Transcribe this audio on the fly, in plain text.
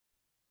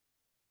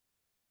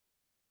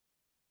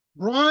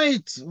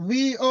Right,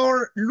 we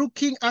are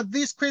looking at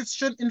this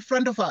question in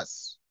front of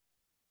us.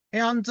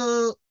 And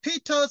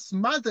Peter's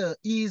mother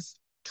is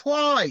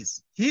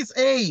twice his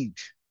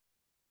age.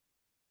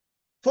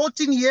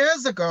 14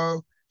 years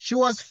ago, she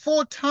was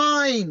 4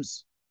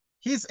 times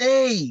his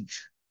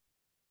age.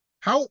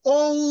 How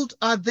old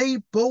are they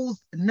both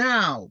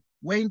now?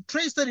 We're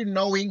interested in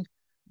knowing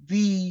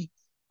the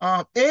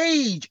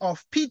age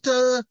of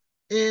Peter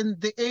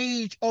and the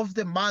age of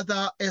the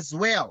mother as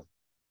well.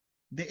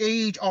 The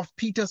age of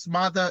Peter's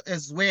mother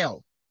as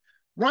well.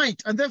 Right,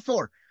 and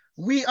therefore,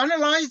 we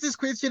analyze this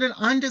question and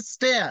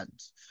understand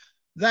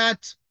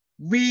that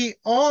we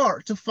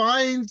are to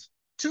find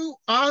two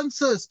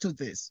answers to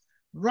this.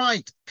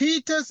 Right,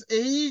 Peter's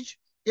age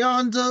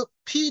and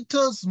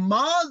Peter's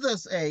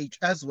mother's age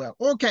as well.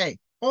 Okay,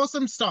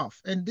 awesome stuff.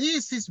 And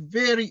this is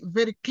very,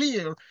 very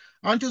clear.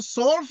 And to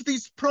solve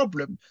this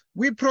problem,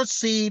 we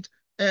proceed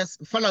as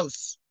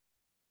follows.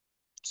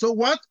 So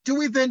what do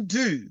we then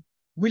do?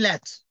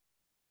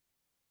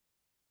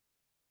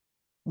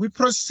 We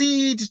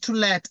proceed to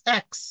let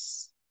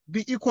X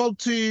be equal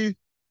to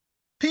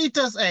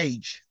Peter's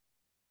age.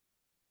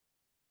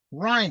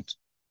 Right.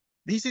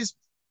 This is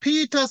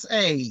Peter's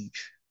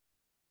age.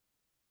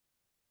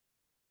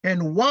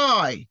 And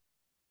Y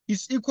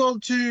is equal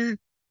to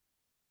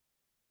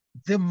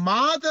the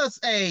mother's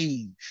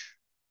age.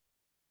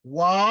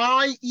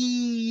 Y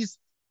is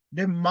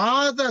the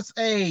mother's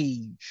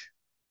age.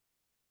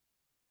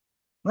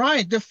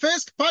 Right. The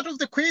first part of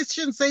the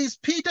question says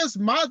Peter's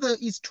mother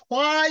is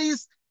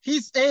twice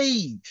his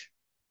age.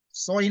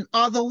 So in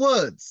other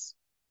words,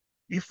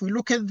 if we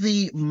look at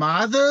the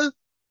mother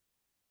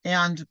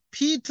and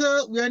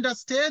Peter, we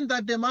understand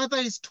that the mother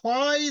is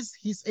twice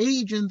his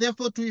age, and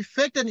therefore to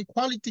effect an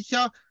equality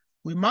here,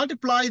 we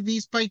multiply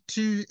this by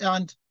 2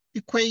 and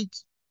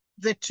equate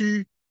the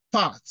two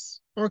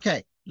parts.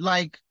 Okay,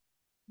 like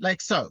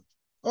so.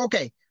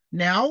 Okay,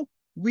 now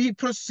we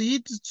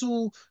proceed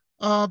to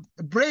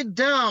break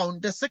down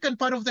the second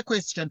part of the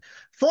question.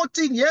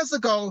 14 years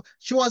ago,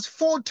 she was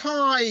 4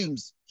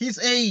 times his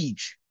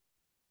age.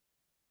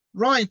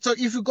 Right, so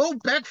if you go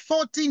back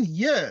 14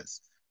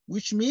 years,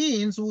 which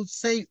means we'll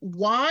say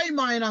y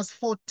minus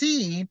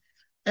 14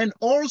 and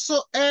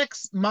also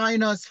x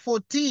minus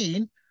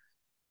 14.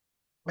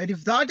 And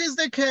if that is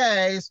the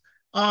case,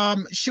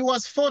 she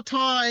was 4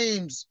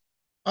 times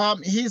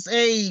his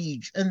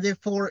age. And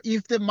therefore,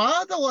 if the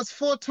mother was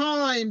 4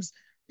 times,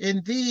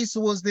 and this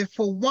was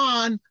therefore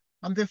 1,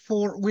 and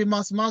therefore we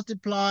must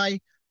multiply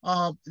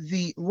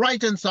the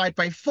right-hand side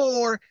by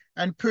 4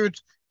 and put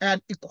an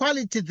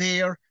equality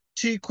there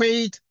to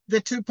equate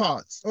the two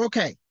parts.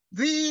 Okay,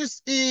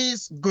 this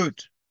is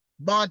good,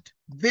 but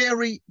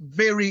very,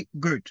 very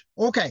good.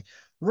 Okay,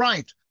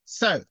 right.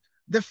 So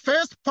the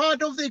first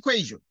part of the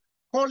equation,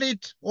 call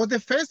it, or the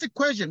first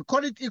equation,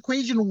 call it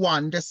equation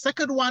 1. The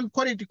second one,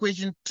 call it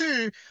equation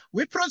 2.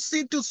 We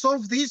proceed to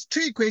solve these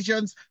two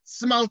equations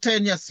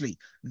simultaneously.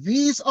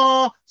 These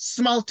are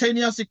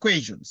simultaneous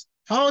equations.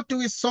 How do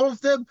we solve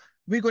them?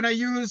 We're going to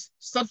use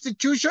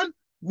substitution.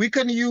 We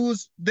can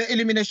use the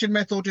elimination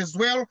method as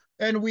well.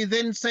 And we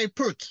then say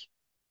put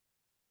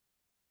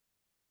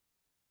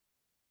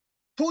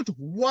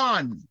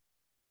 1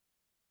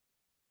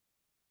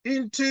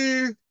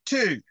 into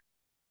 2.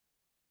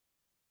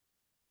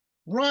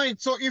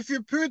 Right, so if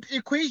you put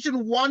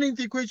equation 1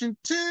 into equation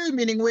 2,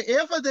 meaning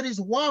wherever there is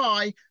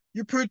y,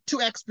 you put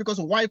 2x because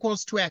y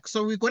equals 2x.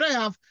 So we're going to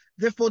have,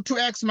 therefore,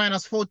 2x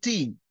minus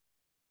 14.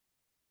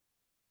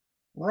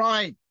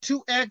 Right,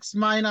 2x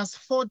minus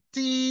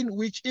 14,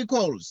 which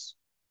equals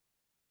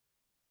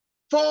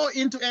 4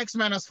 into x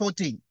minus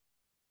 14.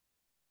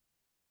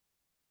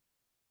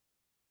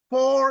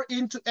 4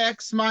 into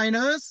x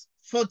minus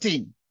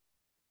 14.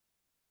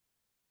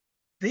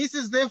 This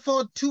is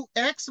therefore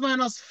 2x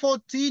minus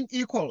 14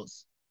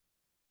 equals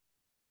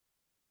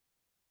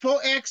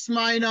 4x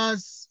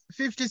minus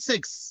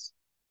 56.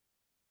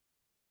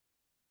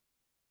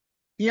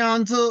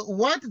 And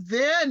what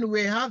then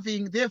we're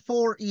having,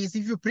 therefore, is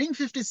if you bring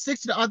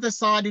 56 to the other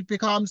side, it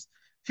becomes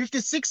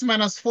 56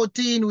 minus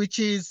 14, which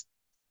is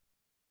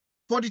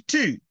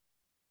 42.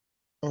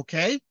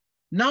 Okay.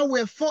 Now we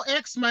have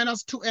 4x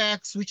minus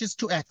 2x, which is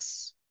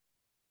 2x.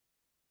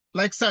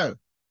 Like so.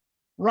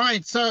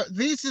 Right. So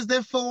this is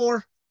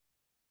therefore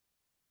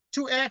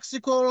 2x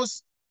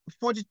equals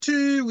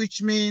 42,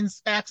 which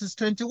means x is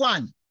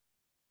 21.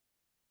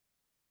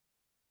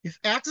 If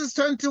x is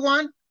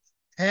 21,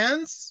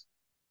 hence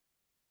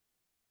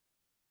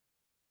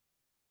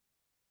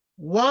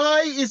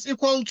y is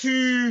equal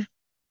to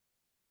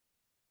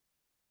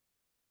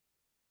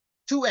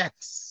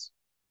 2x.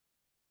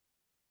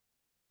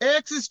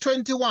 X is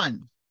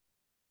 21,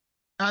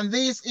 and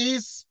this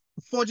is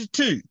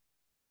 42.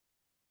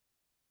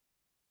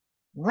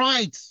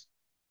 Right.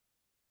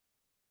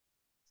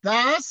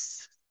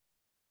 Thus,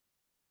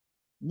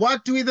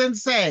 what do we then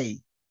say?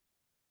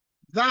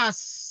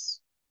 Thus,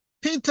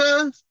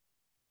 Peter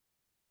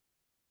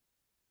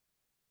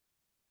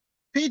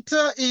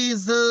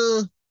is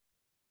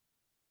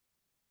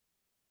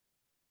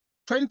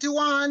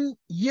 21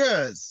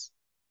 years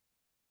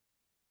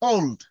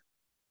old.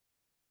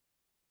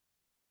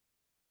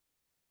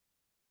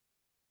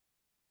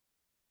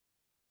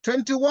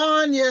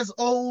 "21 years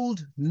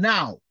old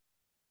now."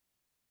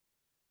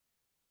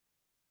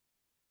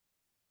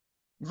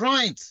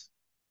 Right.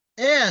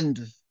 And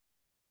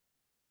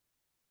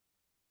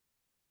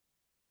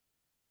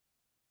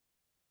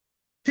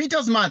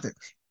Peter's mother.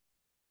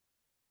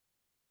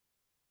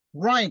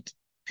 Right.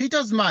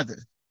 Peter's mother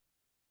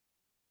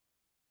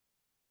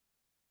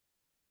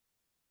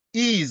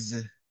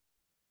is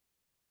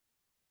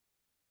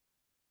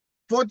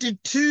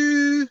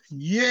 42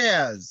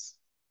 years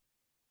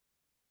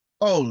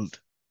old.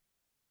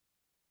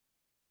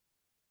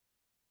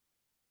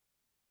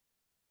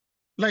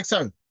 Like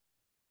so.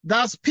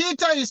 Thus,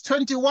 Peter is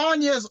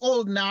 21 years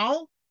old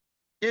now,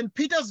 and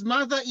Peter's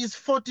mother is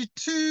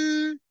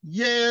 42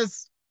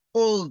 years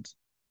old.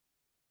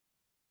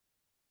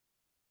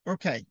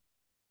 Okay.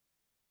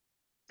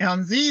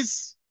 And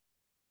this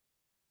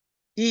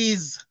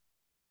is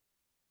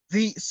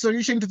the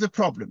solution to the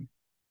problem.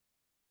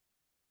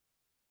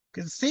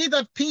 You can see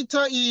that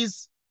Peter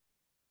is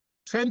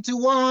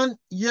 21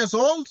 years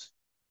old,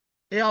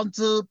 and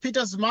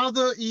Peter's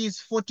mother is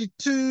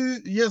 42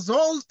 years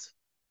old.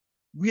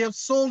 We have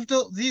solved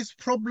this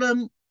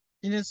problem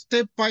in a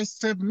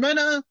step-by-step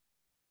manner.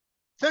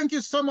 Thank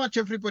you so much,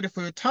 everybody,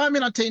 for your time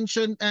and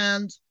attention,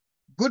 and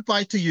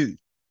goodbye to you.